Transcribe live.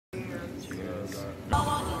It's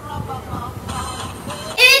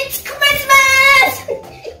Christmas!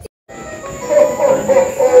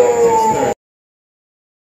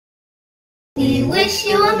 We wish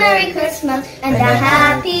you a Merry Christmas and a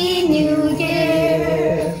Happy New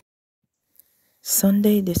Year.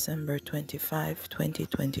 Sunday, December 25,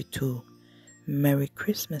 2022. Merry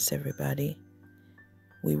Christmas, everybody.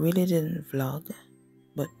 We really didn't vlog,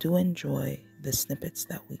 but do enjoy the snippets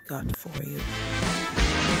that we got for you.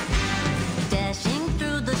 Dashing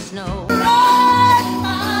through the snow.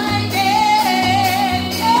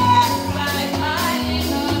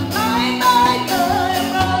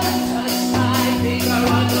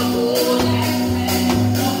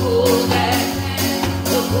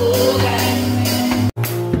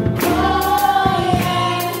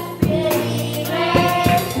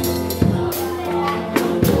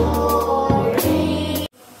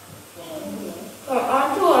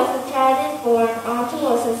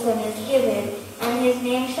 His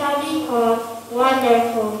name shall be called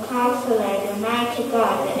Wonderful, Counselor, the Mighty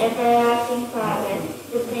God, the Everlasting Father,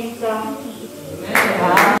 the Prince of Peace.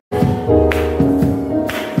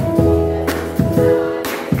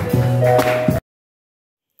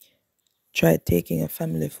 Tried taking a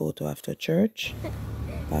family photo after church.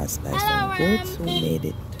 Passed by some goats who made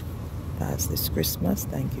it past this Christmas.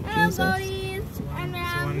 Thank you, Jesus.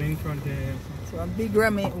 One in front there. So a big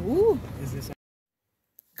ramen. Ooh. Is this?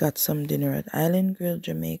 Got some dinner at Island Grill,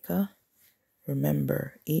 Jamaica.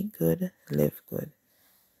 Remember, eat good, live good.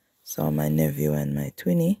 Saw my nephew and my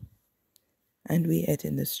twinnie, and we ate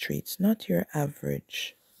in the streets. Not your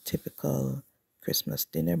average, typical Christmas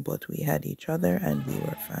dinner, but we had each other and we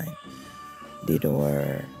were fine. Did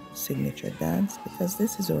our signature dance because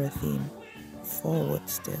this is our theme. Forward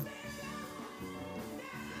still.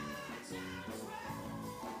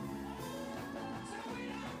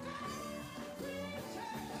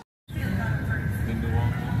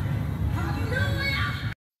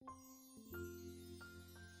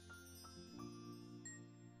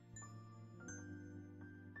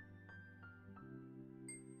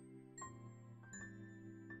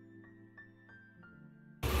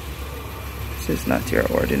 This is not your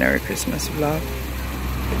ordinary Christmas vlog,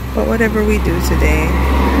 but whatever we do today,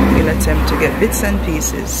 we'll attempt to get bits and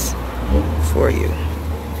pieces for you.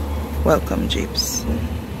 Welcome, Jeeps.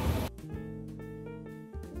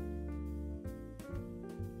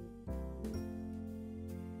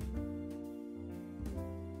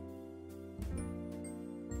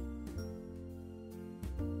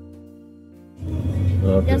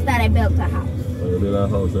 Okay. Just that I built a house. You did a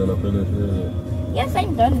house and I finished it? Yes,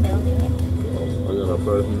 I'm done building it. I got a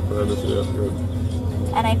person furnace here. Good.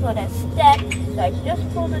 And I put a step, so I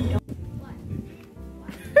just pulled the door.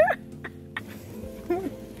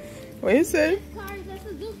 What you say? This car is a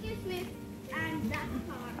Suzuki Swift, and that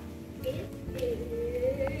car is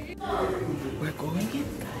We're going in,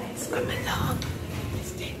 guys. Come along.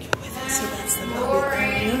 Let's take you with us. So that's the lobby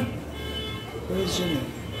area. Where's Jimmy?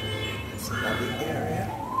 That's the lobby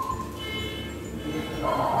area.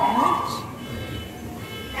 Alright.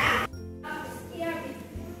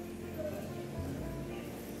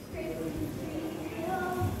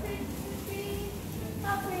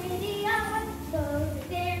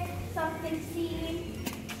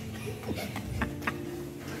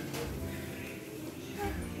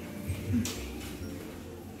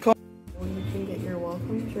 You can get your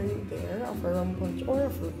welcome drink there, a rum punch or a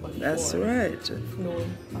fruit punch. That's right. No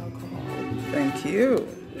alcohol. Thank you.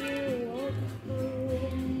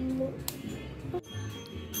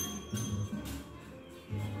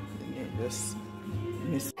 Just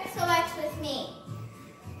miss. SOX with me.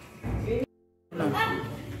 No.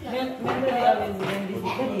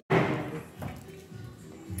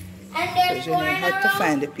 And there's So more Jenny in had a to row.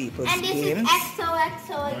 find the people's And this games. is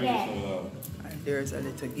XOXO again. And there's a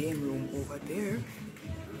little game room over there.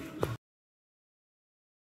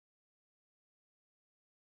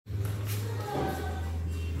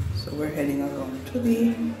 So we're heading around to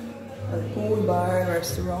the pool, bar,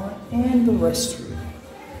 restaurant, and the restroom.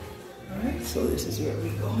 Alright, so this is where we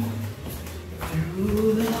go.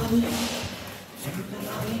 Through the lobby,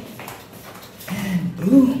 and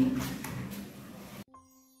boom.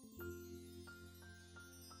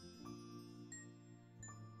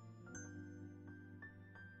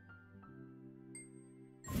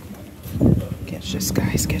 Catch this,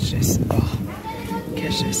 guys, catch this. Oh,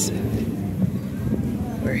 catch this.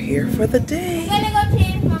 We're here for the day. I'm gonna go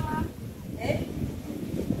change, Mama.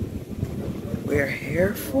 We're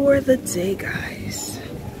here for the day, guys.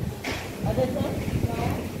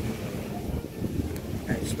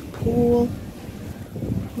 That's the pool.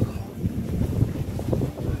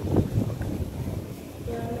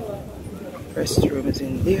 Restroom is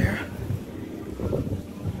in there.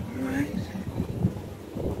 Alright.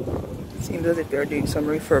 Seems as if they're doing some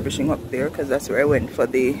refurbishing up there because that's where I went for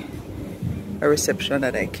the reception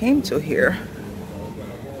that I came to here.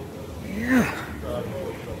 Yeah.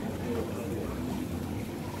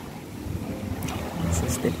 This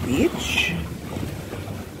is the beach.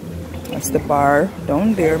 That's the bar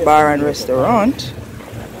down there, bar and restaurant.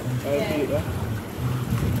 Hey,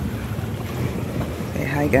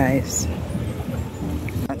 hi guys.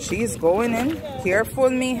 And she's going in. Careful,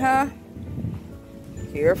 Miha.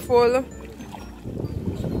 Careful.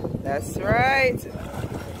 That's right.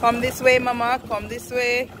 Come this way, Mama. Come this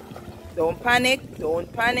way. Don't panic. Don't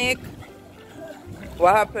panic.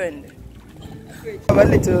 What happened? Have a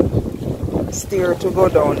little stair to go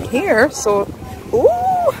down here. So,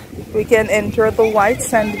 ooh, we can enter the white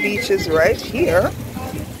sand beaches right here.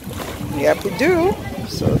 We have to do.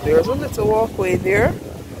 So there's a little walkway there.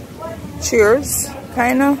 Cheers.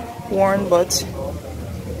 Kind of worn, but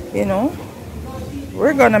you know,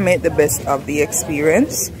 we're gonna make the best of the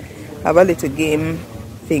experience. Have a little game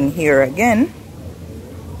thing here again.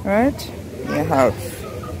 Right? You have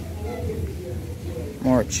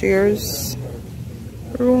more chairs,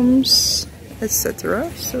 rooms, etc.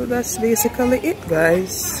 So that's basically it,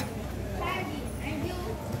 guys.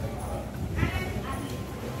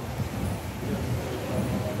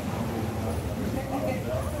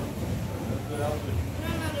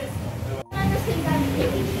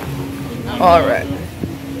 All right,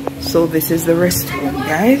 so this is the restroom,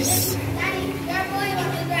 guys.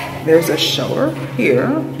 There's a shower here.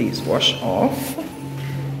 Please wash off.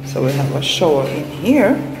 So we have a shower in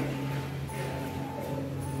here.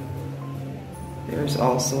 There's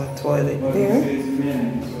also a toilet there.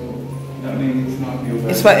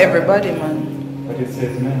 It's for everybody, man. But it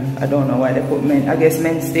says men. I don't know why they put men. I guess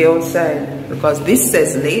men stay outside because this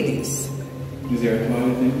says ladies. Is there a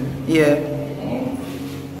toilet thing? Yeah.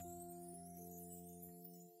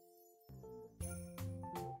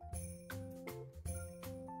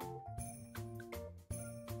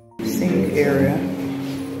 Sink area.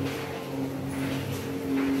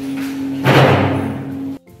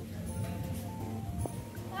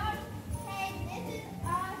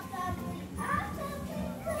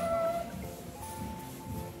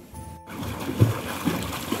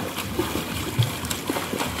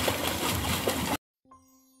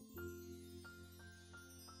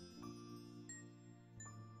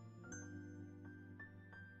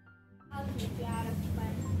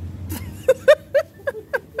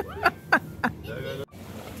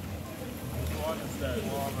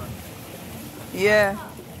 Yeah.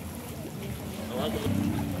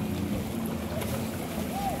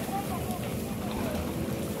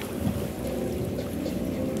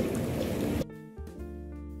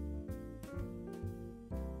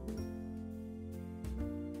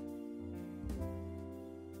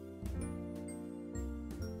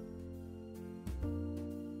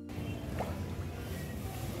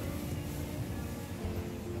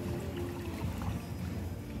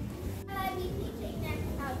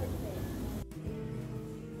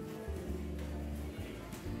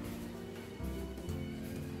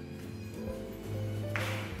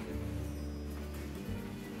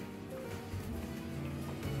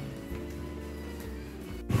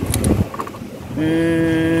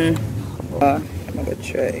 I'm gonna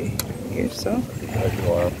try here, so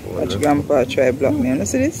watch grandpa try block me. You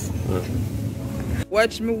see this?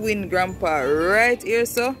 Watch me win grandpa right here,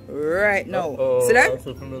 so right now. See that?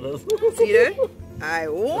 See that? I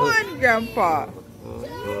won grandpa.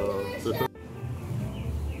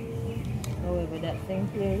 However, that same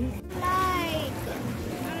place. I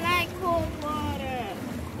like cold water.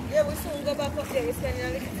 Yeah, we soon go back up there. We're spending a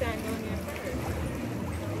little time down here first.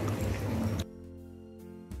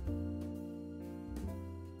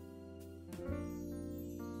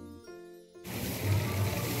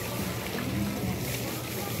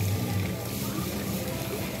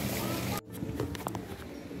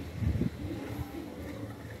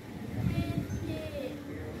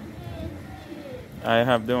 I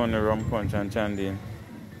have the only rum punch and chandy.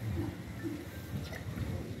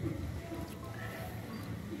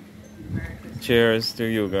 Cheers to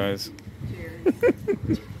you guys. Cheers.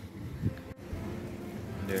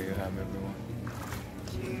 There you have everyone.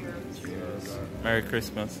 Cheers. Merry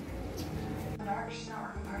Christmas.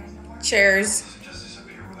 Cheers.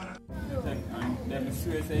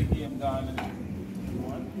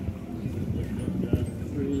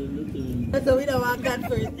 So we don't want that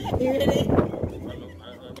first. You ready?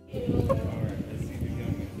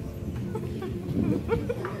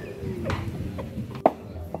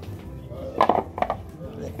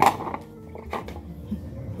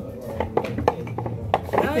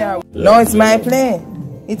 No, it's my play.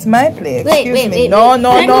 It's my play. Excuse wait, me. wait, No, wait.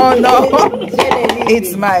 no, no, no.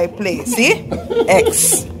 It's my play. See?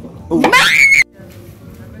 X.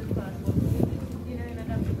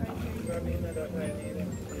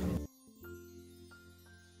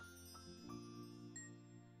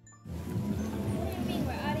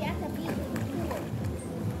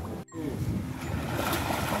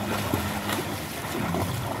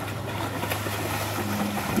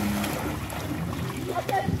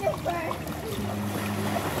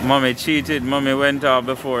 Mommy cheated. Mommy went out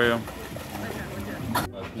before you.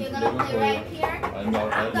 You're gonna play right here. I'm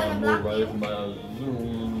gonna move right my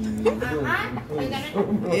zoom. You're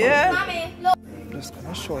gonna. Yeah. Mommy, look. Just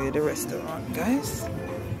gonna show you the restaurant, guys.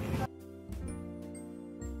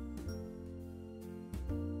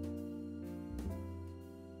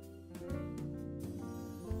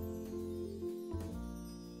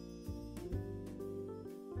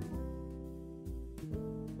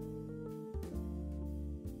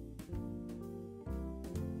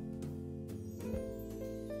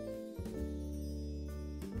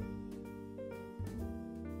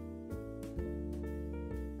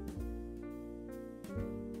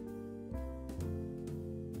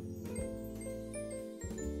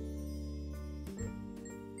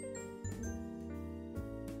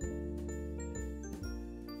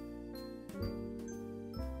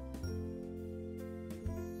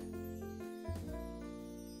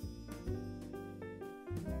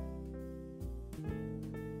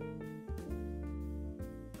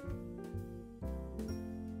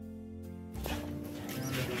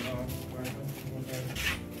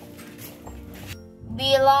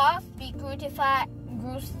 Be lost, be crucified,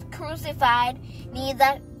 needs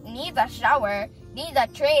a shower, needs a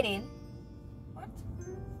trading.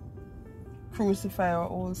 Crucify our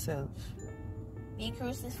old self. Be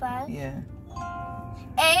crucified. Yeah.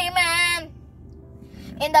 Amen.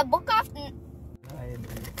 In the book of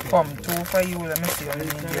Come, 2 for you. Let me see how many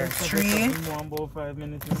there. 3. About 5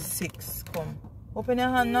 minutes. 6. Come. Open your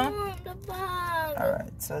hand now. the bag.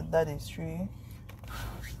 Alright, so that is 3.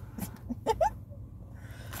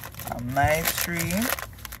 My 3.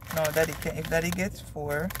 No, daddy can, if daddy gets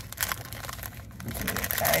 4,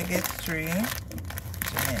 I get 3.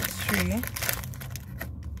 Janet's 3.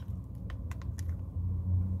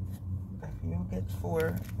 If you get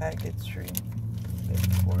 4, I get 3. Get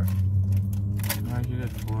 4. Why'd you get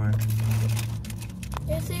 4?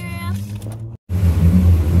 You serious?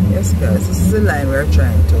 Yes, guys, this is the line we're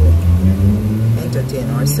trying to entertain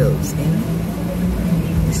ourselves in.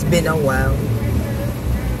 It's been a while.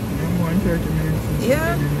 More than 30 minutes.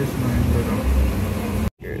 Yeah. In this line,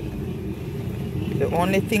 The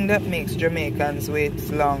only thing that makes Jamaicans wait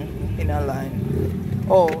long in a line.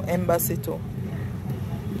 Oh, embassy too.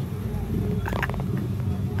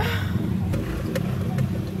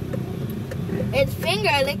 It's finger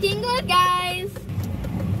licking good, guys.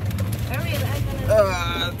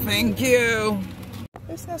 Thank you.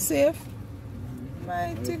 It's not safe.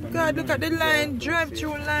 Mighty God, look at the line. Drive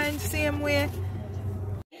through line same way.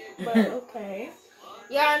 But okay.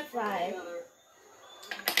 You're on 5.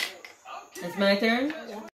 It's my turn?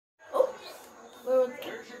 Yeah. Oops. Where was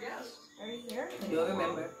it? Right here? You'll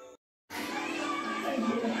remember.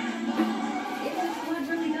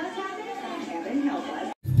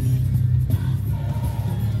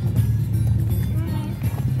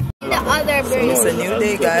 The other bridge. It's a new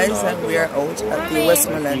day, guys, and we are out at the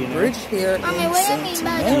Westmoreland Bridge here Mommy, in what do you St. mean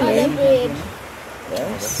by the other Mary. bridge?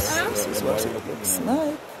 Yes, this is what it looks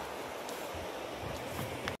like.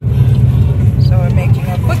 So we're making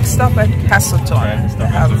a quick stop at Castleton to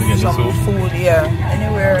have some food, yeah,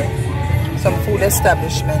 anywhere, some food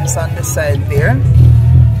establishments on the side there.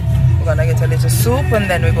 We're gonna get a little soup and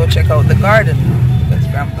then we go check out the garden because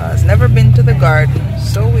Grandpa has never been to the garden,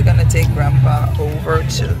 so we're gonna take Grandpa over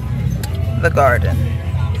to the garden.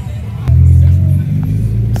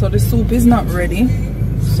 So the soup is not ready,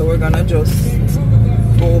 so we're gonna just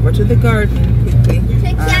go over to the garden quickly and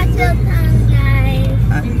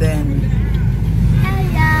then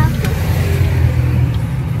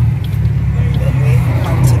we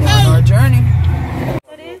continue on our journey.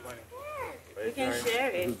 You can share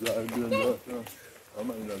it.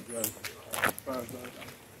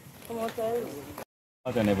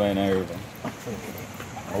 I can never in a river.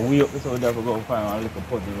 We up so we have to go find a little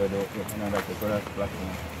puddle where they that's black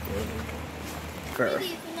one.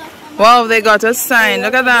 Wow, they got a sign.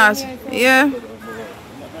 Look at that. Yeah.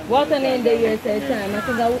 What an end the year said time. I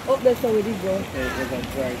think I up there so we did go.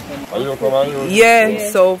 Yeah,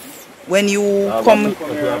 so when you come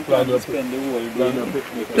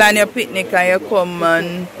plan your picnic and you come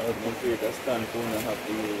and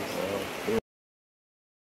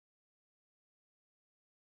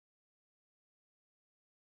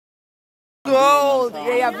old.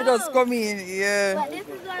 Yeah, you have to just come in. Yeah. But this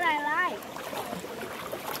is what I like.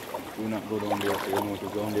 Do not go down there, so you know to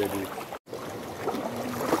go down there.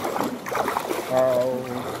 Oh,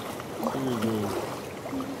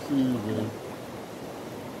 Susan.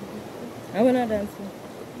 I will not dancing.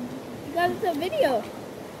 Because it's a video.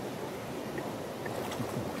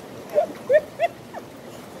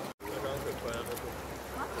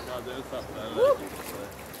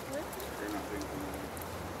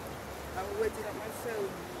 I'm waiting on myself.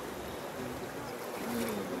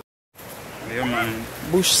 Yeah, man.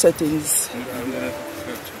 Bush settings.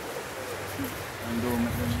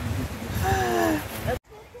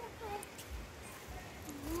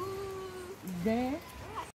 There.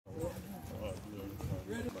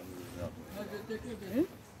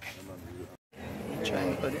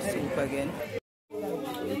 Trying for the soup again.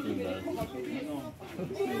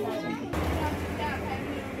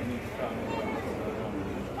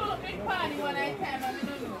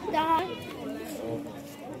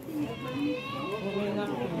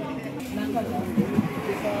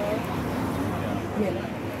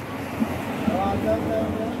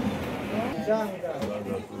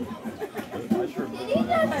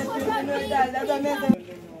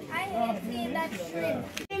 I didn't see that shrimp.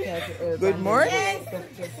 Good morning.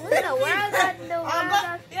 Who in the world got the world?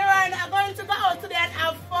 I'm going to go out today and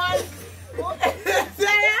have fun.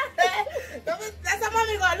 That's how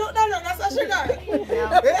mommy go. Look, that's what she got.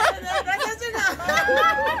 That's what she got.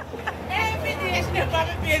 Every day she come on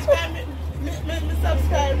my page, me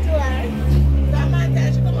subscribe to her. So I'm going to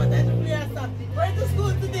she come out and she play her song. Going to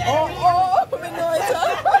school today. Oh, we know it.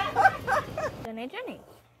 Johnny.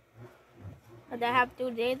 But I have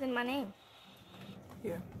 2 days in my name.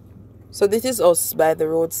 Here. So this is us by the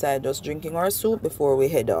roadside just drinking our soup before we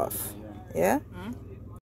head off. Yeah?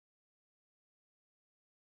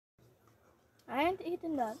 I ain't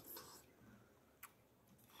eating that.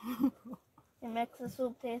 It makes the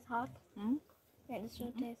soup taste hot. Make the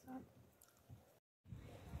soup taste hot.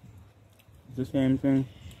 It's the same thing.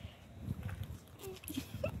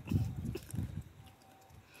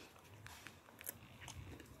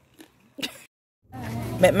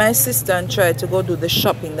 Met my sister and tried to go do the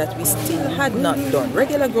shopping that we still had not done.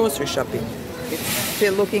 Regular grocery shopping. It's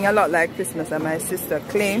still looking a lot like Christmas, and my sister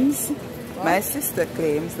claims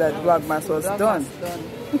that Vlogmas was done.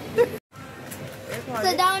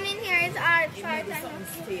 So down in here is our chart.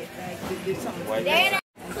 There.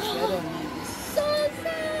 So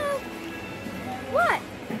sad. What?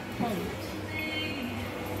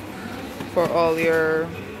 For all your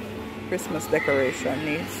Christmas decoration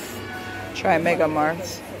needs, try Mega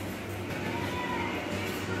Mart.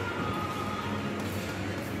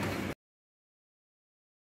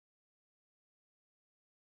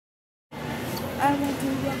 I want to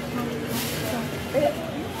walk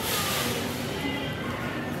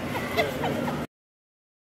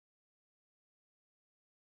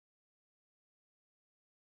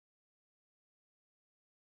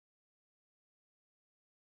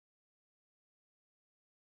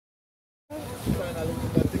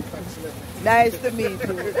Nice to meet you.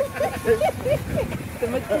 To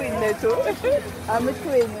my queen there too. I'm a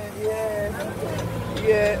queen, yeah.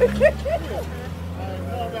 Yeah.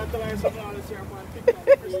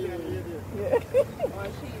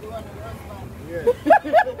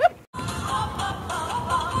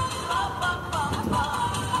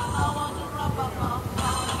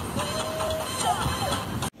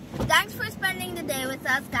 Thanks for spending the day with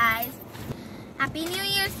us, guys. Happy New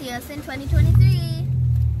Year. See us in 2023.